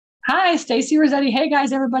Hi, Stacy Rossetti. Hey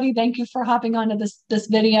guys, everybody. Thank you for hopping onto this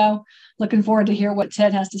video. Looking forward to hear what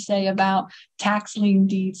Ted has to say about tax lien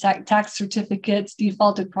deeds, tax certificates,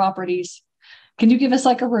 defaulted properties. Can you give us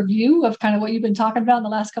like a review of kind of what you've been talking about in the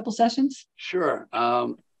last couple sessions? Sure.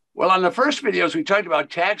 Well, on the first videos, we talked about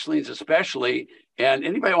tax liens especially, and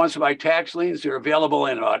anybody who wants to buy tax liens, they're available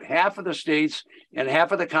in about half of the states and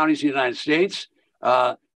half of the counties in the United States.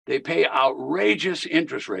 They pay outrageous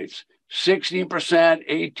interest rates, 16%,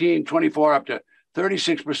 18, 24, up to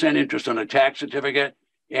 36% interest on a tax certificate.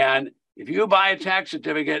 And if you buy a tax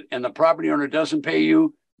certificate and the property owner doesn't pay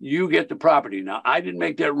you, you get the property. Now, I didn't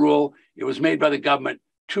make that rule. It was made by the government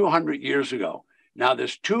 200 years ago. Now,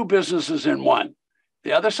 there's two businesses in one.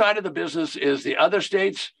 The other side of the business is the other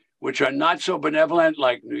states, which are not so benevolent,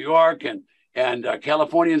 like New York and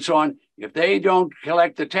California and so on. If they don't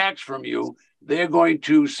collect the tax from you, they're going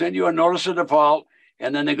to send you a notice of default,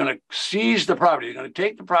 and then they're going to seize the property. They're going to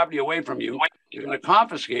take the property away from you. They're going to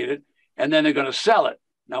confiscate it, and then they're going to sell it.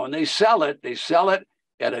 Now, when they sell it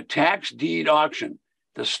at a tax deed auction.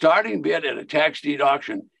 The starting bid at a tax deed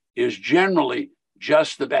auction is generally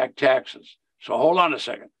just the back taxes. So hold on a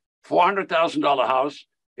second. $400,000 house,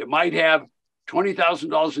 it might have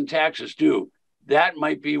 $20,000 in taxes due. That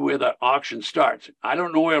might be where the auction starts. I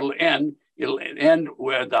don't know where it'll end. It'll end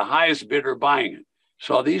where the highest bidder buying it.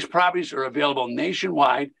 So these properties are available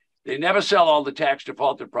nationwide. They never sell all the tax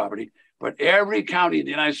defaulted property, but every county in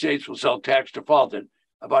the United States will sell tax defaulted.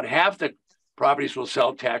 About half the properties will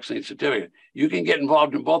sell tax lien certificate. You can get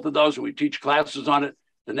involved in both of those, and we teach classes on it.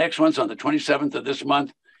 The next one's on the 27th of this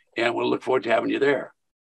month, and we'll look forward to having you there.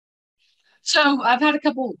 So I've had a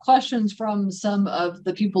couple questions from some of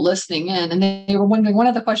the people listening in, and they were wondering, one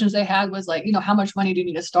of the questions they had was like, how much money do you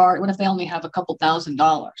need to start? What if they only have a couple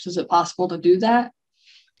 $1,000s? Is it possible to do that?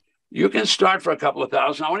 You can start for a couple of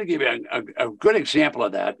thousand. I want to give you a good example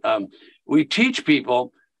of that. We teach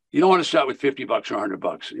people, you don't want to start with 50 bucks or 100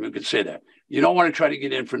 bucks. You could say that. You don't want to try to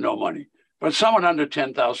get in for no money, but someone under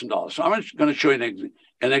 $10,000. So I'm going to show you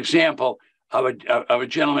an example of a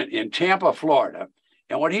gentleman in Tampa, Florida.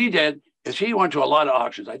 And what he did is he went to a lot of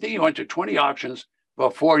auctions. I think he went to 20 auctions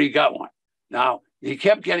before he got one. Now, he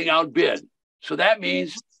kept getting outbid. So that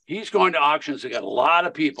means he's going to auctions that got a lot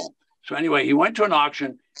of people. So anyway, he went to an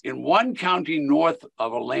auction in one county north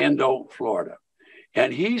of Orlando, Florida,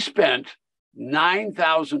 and he spent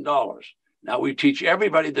 $9,000. Now, we teach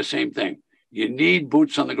everybody the same thing. You need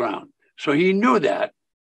boots on the ground. So he knew that,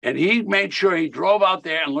 and he made sure he drove out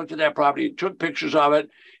there and looked at that property. He took pictures of it.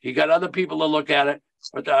 He got other people to look at it.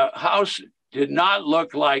 But the house did not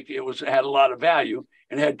look like it had a lot of value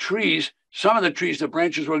and had trees. Some of the trees, the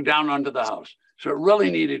branches were down under the house. So it really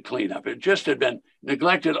needed cleanup. It just had been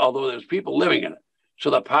neglected, although there's people living in it. So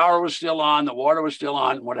the power was still on, the water was still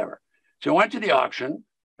on, whatever. So I went to the auction.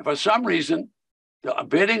 And for some reason, the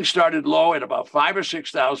bidding started low at about 5,000 or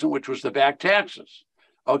 6,000, which was the back taxes.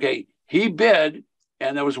 Okay, he bid,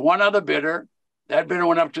 and there was one other bidder. That bidder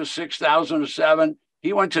went up to 6,000 or 7,000.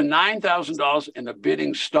 He went to $9,000, and the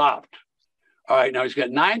bidding stopped. All right, now he's got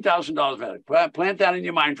 $9,000 invested. Plant that in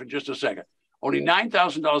your mind for just a second. Only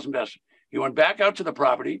 $9,000 invested. He went back out to the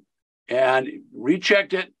property and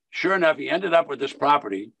rechecked it. Sure enough, he ended up with this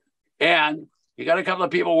property, and he got a couple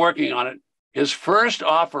of people working on it. His first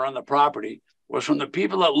offer on the property was from the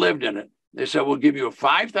people that lived in it. They said, we'll give you a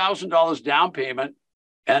 $5,000 down payment,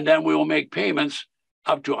 and then we will make payments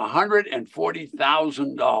up to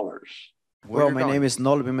 $140,000. Well, my name is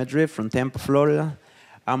Nolby Madrid from Tampa, Florida.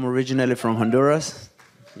 I'm originally from Honduras.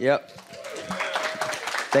 Yep.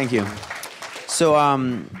 Thank you. So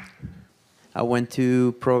I went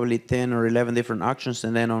to probably 10 or 11 different auctions,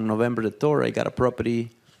 and then on November the 3rd, I got a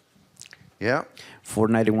property for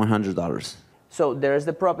 $9,100. So there's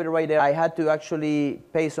the property right there. I had to actually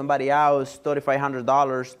pay somebody else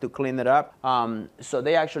 $3,500 to clean it up. So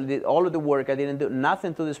they actually did all of the work. I didn't do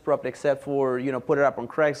nothing to this property except for, put it up on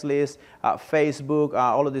Craigslist, Facebook,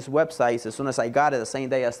 all of these websites. As soon as I got it, the same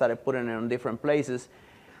day I started putting it on different places.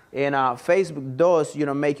 And Facebook does,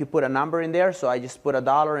 make you put a number in there. So I just put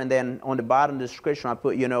 $1, and then on the bottom of the description, I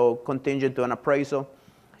put, contingent to an appraisal.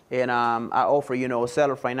 And I offer,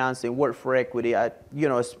 seller financing, work for equity,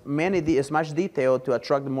 as much detail to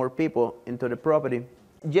attract more people into the property.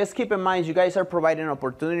 Just keep in mind, you guys are providing an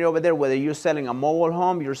opportunity over there, whether you're selling a mobile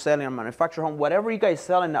home, you're selling a manufactured home, whatever you guys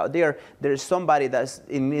selling out there, there's somebody that's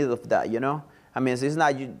in need of that, I mean, it's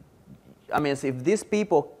not you. I mean, if these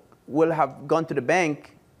people will have gone to the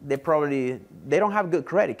bank, they don't have good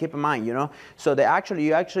credit, keep in mind, So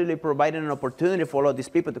you're actually providing an opportunity for all of these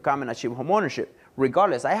people to come and achieve home ownership.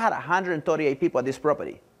 Regardless, I had 138 people at this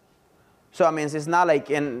property. So, I mean, it's not like,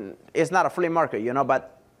 it's not a flea market,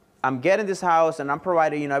 but I'm getting this house and I'm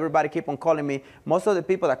providing, everybody keep on calling me. Most of the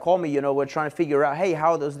people that call me, we're trying to figure out, hey,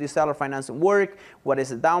 how does this seller financing work? What is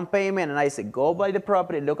the down payment? And I say, go buy the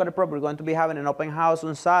property, look at the property. We're going to be having an open house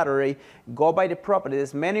on Saturday. Go buy the property.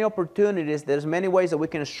 There's many opportunities. There's many ways that we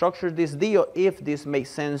can structure this deal if this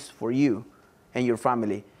makes sense for you and your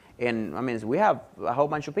family. And I mean, we have a whole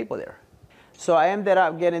bunch of people there. So I ended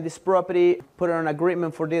up getting this property, put on an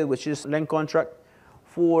agreement for deal, which is land contract,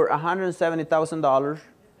 for $170,000.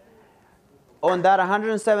 On that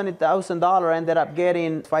 $170,000, I ended up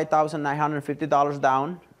getting $5,950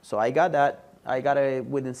 down. So I got that. I got it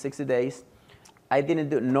within 60 days. I didn't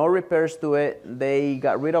do no repairs to it. They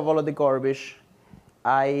got rid of all of the garbage.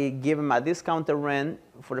 I gave them a discounted rent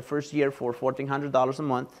for the first year for $1,400 a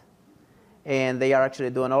month. And they are actually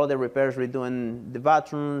doing all the repairs, redoing the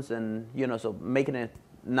bathrooms and, so making it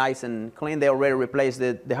nice and clean. They already replaced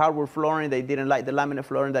the hardwood flooring. They didn't like the laminate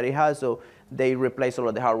flooring that it has, so they replaced all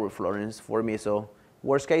of the hardwood flooring for me. So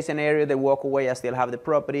worst case scenario, they walk away, I still have the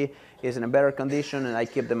property, it's in a better condition, and I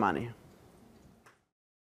keep the money.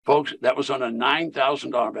 Folks, that was on a $9,000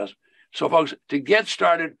 investment. So folks, to get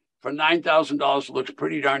started for $9,000 looks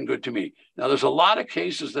pretty darn good to me. Now, there's a lot of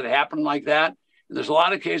cases that happen like that. And there's a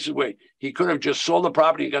lot of cases where he could have just sold the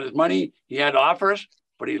property and got his money. He had offers,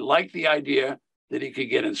 but he liked the idea that he could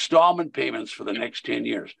get installment payments for the next 10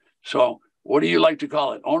 years. So what do you like to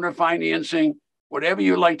call it? Owner financing, whatever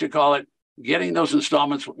you like to call it, getting those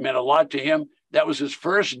installments meant a lot to him. That was his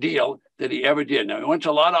first deal that he ever did. Now, he went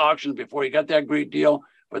to a lot of auctions before he got that great deal,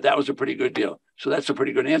 but that was a pretty good deal. So that's a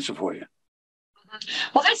pretty good answer for you.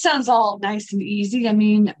 Well, that sounds all nice and easy. I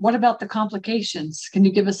mean, what about the complications? Can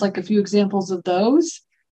you give us like a few examples of those?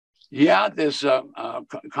 Yeah, there's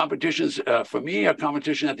competitions. For me, a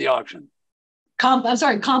competition at the auction. I'm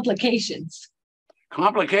sorry, complications.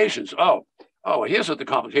 Complications. Oh, here's what the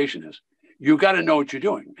complication is. You got to know what you're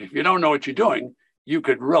doing. If you don't know what you're doing, you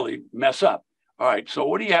could really mess up. All right, so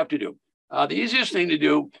what do you have to do? The easiest thing to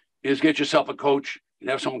do is get yourself a coach and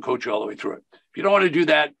have someone coach you all the way through it. If you don't want to do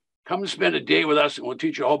that, come and spend a day with us and we'll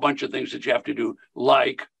teach you a whole bunch of things that you have to do,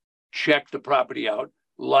 like check the property out,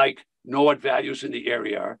 like know what values in the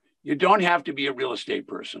area are. You don't have to be a real estate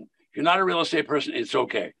person. If you're not a real estate person, it's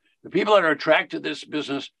okay. The people that are attracted to this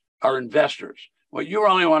business are investors. What you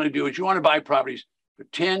only want to do is you want to buy properties for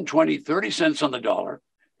 10, 20, 30 cents on the dollar.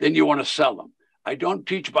 Then you want to sell them. I don't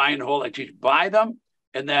teach buy and hold. I teach buy them.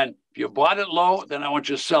 And then if you bought it low, then I want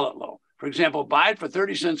you to sell it low. For example, buy it for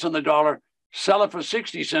 30 cents on the dollar, sell it for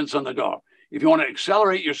 60 cents on the dollar. If you want to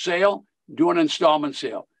accelerate your sale, do an installment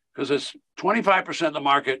sale because it's 25% of the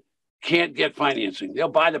market can't get financing. They'll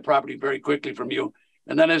buy the property very quickly from you.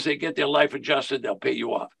 And then as they get their life adjusted, they'll pay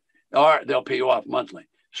you off or they'll pay you off monthly.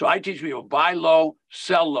 So I teach people buy low,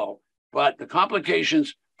 sell low, but the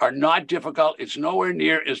complications are not difficult. It's nowhere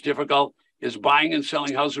near as difficult as buying and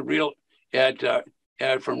selling houses from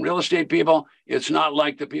real estate people. It's not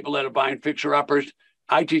like the people that are buying fixer-uppers.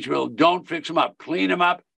 I teach people don't fix them up, clean them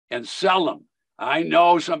up and sell them. I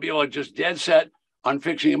know some people are just dead set on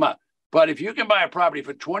fixing them up. But if you can buy a property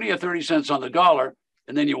for 20 or 30 cents on the dollar,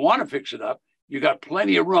 and then you want to fix it up, you got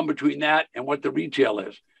plenty of room between that and what the retail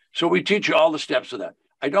is. So we teach you all the steps of that.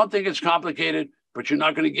 I don't think it's complicated, but you're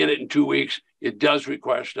not going to get it in 2 weeks. It does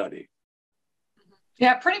require study.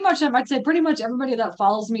 Yeah, pretty much. I'd say pretty much everybody that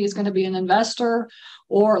follows me is going to be an investor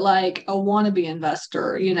or like a wannabe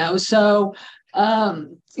investor, So,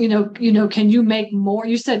 can you make more?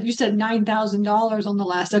 You said $9,000 on the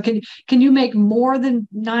last. So can you make more than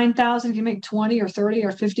 9,000? Can you make 20 or 30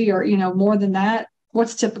 or 50 or, more than that?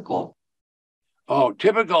 What's typical? Oh,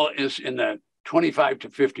 typical is in the 25 to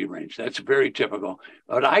 50 range. That's very typical.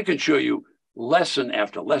 But I can show you lesson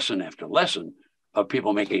after lesson after lesson of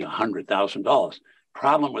people making $100,000.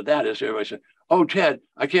 Problem with that is everybody says, oh, Ted,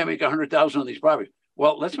 I can't make $100,000 on these properties.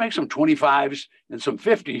 Well, let's make some 25s and some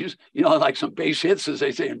 50s, like some base hits, as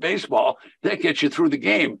they say in baseball, that gets you through the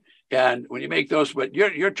game. And when you make those, but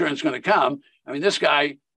your turn's going to come. I mean, this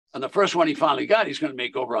guy, on the first one he finally got, he's going to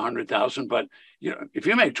make over 100,000. But if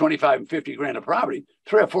you make 25 and 50 grand a property,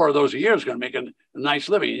 3 or 4 of those a year is going to make a nice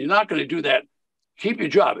living. You're not going to do that. Keep your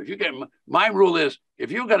job. My rule is,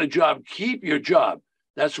 if you've got a job, keep your job.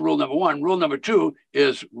 That's rule number 1. Rule number 2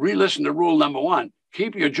 is re-listen to rule number 1.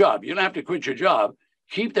 Keep your job. You don't have to quit your job.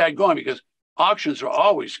 Keep that going because auctions are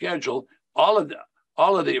always scheduled. All of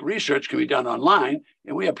the research can be done online,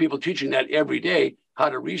 and we have people teaching that every day, how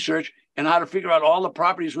to research and how to figure out all the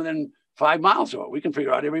properties within 5 miles of it. We can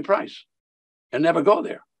figure out every price and never go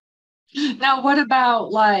there. Now, what about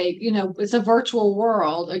it's a virtual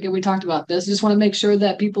world. Again, we talked about this. Just want to make sure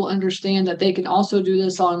that people understand that they can also do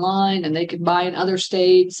this online and they can buy in other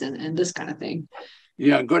states and this kind of thing.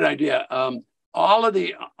 Yeah, good idea.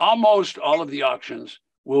 Almost all of the auctions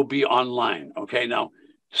will be online. Okay, now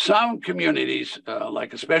some communities,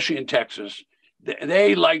 like especially in Texas,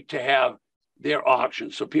 they like to have their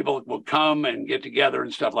auctions, so people will come and get together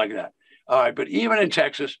and stuff like that. All right, but even in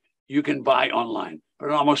Texas, you can buy online. But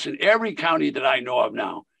almost in every county that I know of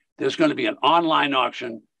now, there's going to be an online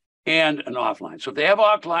auction and an offline. So if they have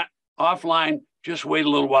offline, just wait a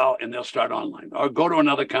little while and they'll start online, or go to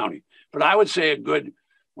another county. But I would say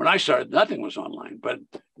when I started, nothing was online. But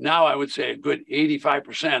now I would say a good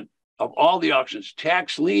 85% of all the auctions,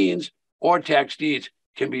 tax liens or tax deeds,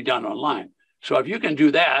 can be done online. So if you can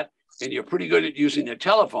do that and you're pretty good at using the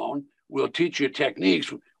telephone, we'll teach you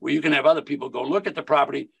techniques where you can have other people go look at the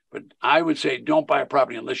property. But I would say don't buy a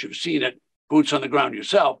property unless you've seen it, boots on the ground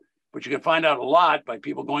yourself. But you can find out a lot by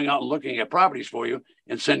people going out and looking at properties for you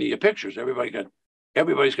and sending you pictures.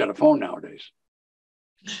 Everybody's got a phone nowadays.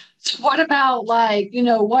 So what about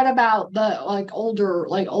the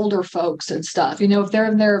older folks and stuff? If they're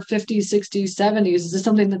in their 50s, 60s, 70s, is this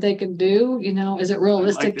something that they can do? Is it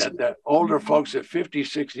realistic? I like that older folks at 50,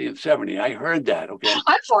 60, and 70. I heard that. Okay.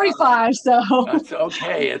 I'm 45, so that's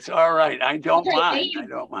okay. It's all right. I don't mind. I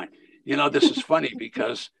don't mind. This is funny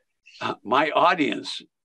because my audience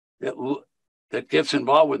that gets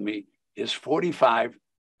involved with me is 45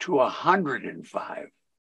 to 105.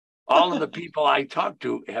 All of the people I talk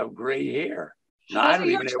to have gray hair. No, I don't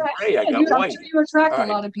even have gray. I got white. I'm sure you attract a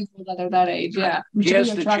lot of people that are that age. Yeah.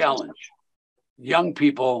 Here's the challenge. Young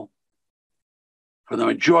people, for the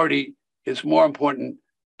majority, it's more important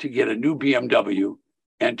to get a new BMW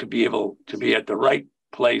and to be able to be at the right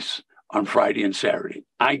place on Friday and Saturday.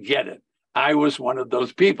 I get it. I was one of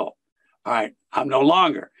those people. All right. I'm no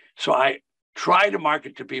longer. So I try to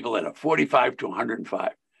market to people that are 45 to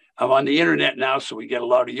 105. I'm on the internet now, so we get a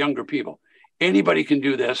lot of younger people. Anybody can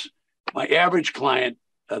do this. My average client,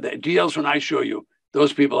 the deals when I show you,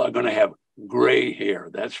 those people are going to have gray hair,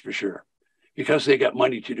 that's for sure, because they got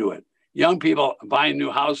money to do it. Young people buying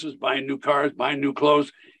new houses, buying new cars, buying new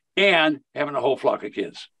clothes, and having a whole flock of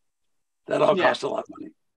kids. That all costs a lot of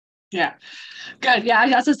money. Yeah, good. Yeah,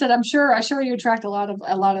 as I said, I'm sure you attract a lot of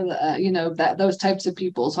those types of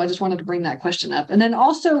people. So I just wanted to bring that question up. And then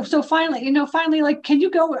also, so finally, like, can you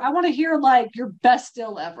go? I want to hear like your best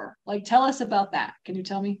deal ever. Like, tell us about that. Can you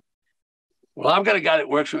tell me? Well, I've got a guy that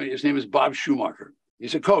works for me. His name is Bob Schumacher.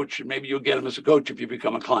 He's a coach, and maybe you'll get him as a coach if you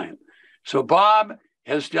become a client. So Bob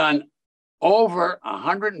has done over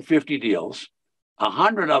 150 deals,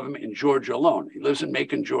 100 of them in Georgia alone. He lives in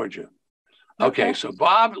Macon, Georgia. Okay, so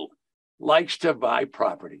Bob likes to buy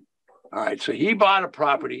property. All right, so he bought a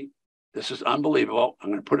property. This is unbelievable. I'm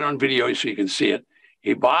going to put it on video so you can see it.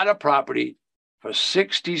 He bought a property for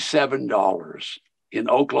 $67 in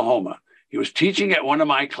Oklahoma. He was teaching at one of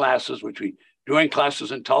my classes, which we doing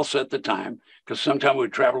classes in Tulsa at the time, because sometimes we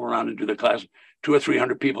would travel around and do the class. 200 or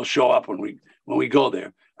 300 people show up when we go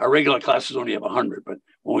there. Our regular classes only have 100, but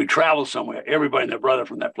when we travel somewhere, everybody and their brother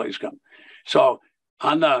from that place come. So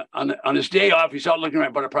on his day off, he's out looking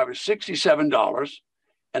around, bought a property $67,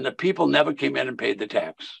 and the people never came in and paid the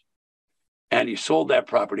tax. And he sold that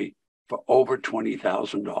property for over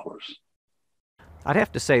 $20,000. I'd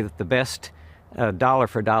have to say that the best dollar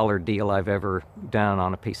for dollar deal I've ever done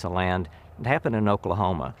on a piece of land, it happened in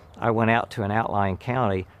Oklahoma. I went out to an outlying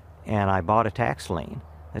county and I bought a tax lien.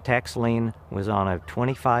 The tax lien was on a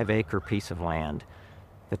 25-acre piece of land.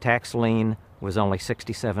 The tax lien was only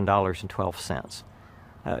 $67.12.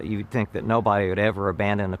 You'd think that nobody would ever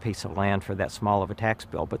abandon a piece of land for that small of a tax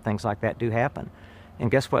bill, but things like that do happen.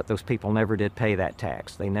 And guess what? Those people never did pay that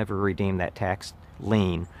tax. They never redeemed that tax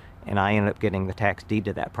lien, and I ended up getting the tax deed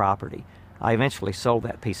to that property. I eventually sold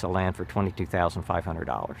that piece of land for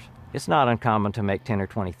 $22,500. It's not uncommon to make $10,000 or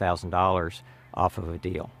 $20,000 off of a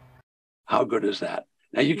deal. How good is that?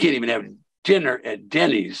 Now, you can't even have dinner at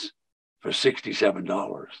Denny's for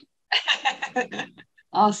 $67.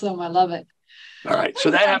 Awesome. I love it. All right. So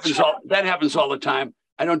that happens all the time.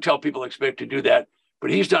 I don't tell people expect to do that, but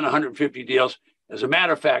he's done 150 deals. As a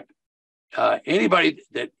matter of fact, anybody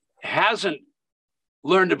that hasn't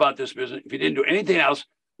learned about this business, if you didn't do anything else,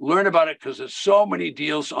 learn about it, because there's so many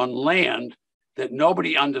deals on land that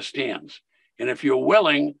nobody understands. And if you're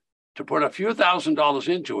willing to put a few $1,000s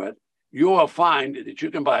into it, you will find that you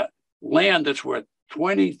can buy land that's worth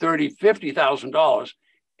 $20,000, $30,000, $50,000.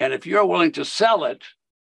 And if you're willing to sell it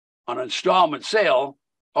on an installment sale,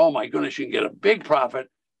 oh my goodness, you can get a big profit.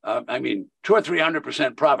 200 or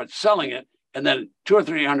 300% profit selling it, and then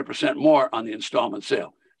 200 or 300% more on the installment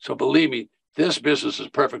sale. So believe me, this business is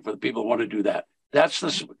perfect for the people who want to do that. That's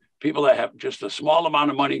the people that have just a small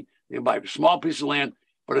amount of money. They buy a small piece of land,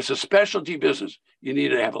 but it's a specialty business. You need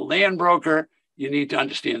to have a land broker. You need to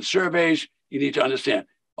understand surveys. You need to understand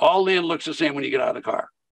all land looks the same when you get out of the car.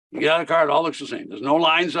 You get out of the car, it all looks the same. There's no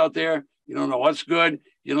lines out there. You don't know what's good.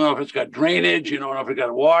 You don't know if it's got drainage. You don't know if it's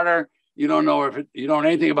got water. You don't know if you don't know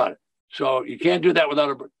anything about it. So you can't do that without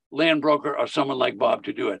a land broker or someone like Bob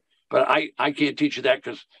to do it. But I can't teach you that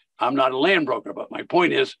because I'm not a land broker. But my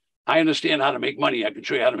point is, I understand how to make money. I can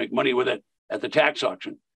show you how to make money with it at the tax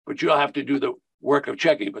auction. But you'll have to do the work of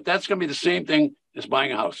checking. But that's going to be the same thing as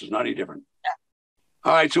buying a house. It's not any different. Yeah.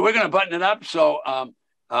 All right, so we're going to button it up. So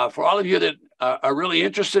for all of you that are really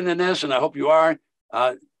interested in this, and I hope you are,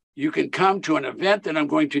 you can come to an event that I'm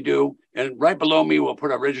going to do. And right below me, we'll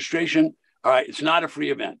put our registration. All right, it's not a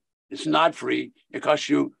free event. It's not free. It costs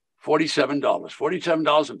you $47,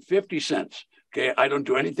 $47.50. Okay, I don't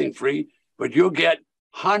do anything free, but you'll get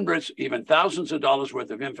hundreds, even thousands of dollars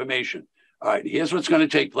worth of information. All right, here's what's going to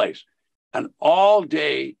take place. An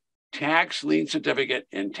all-day tax lien certificate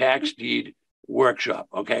and tax deed workshop,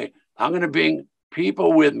 okay? I'm going to bring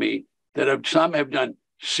people with me that some have done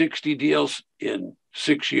 60 deals in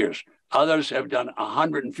 6 years. Others have done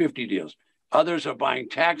 150 deals. Others are buying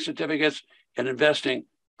tax certificates and investing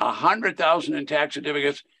 $100,000 in tax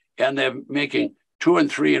certificates, and they're making $2,000 and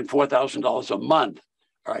 $3,000 and $4,000 a month.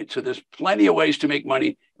 All right, so there's plenty of ways to make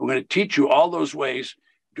money. We're going to teach you all those ways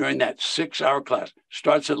during that 6-hour class.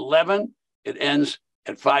 Starts at 11, it ends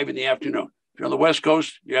at 5 in the afternoon. If you're on the West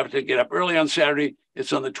Coast, you have to get up early on Saturday.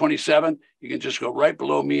 It's on the 27th. You can just go right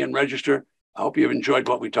below me and register. I hope you've enjoyed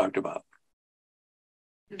what we talked about.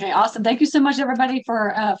 Okay, awesome. Thank you so much, everybody,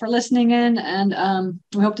 for listening in, and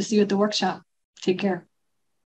we hope to see you at the workshop. Take care.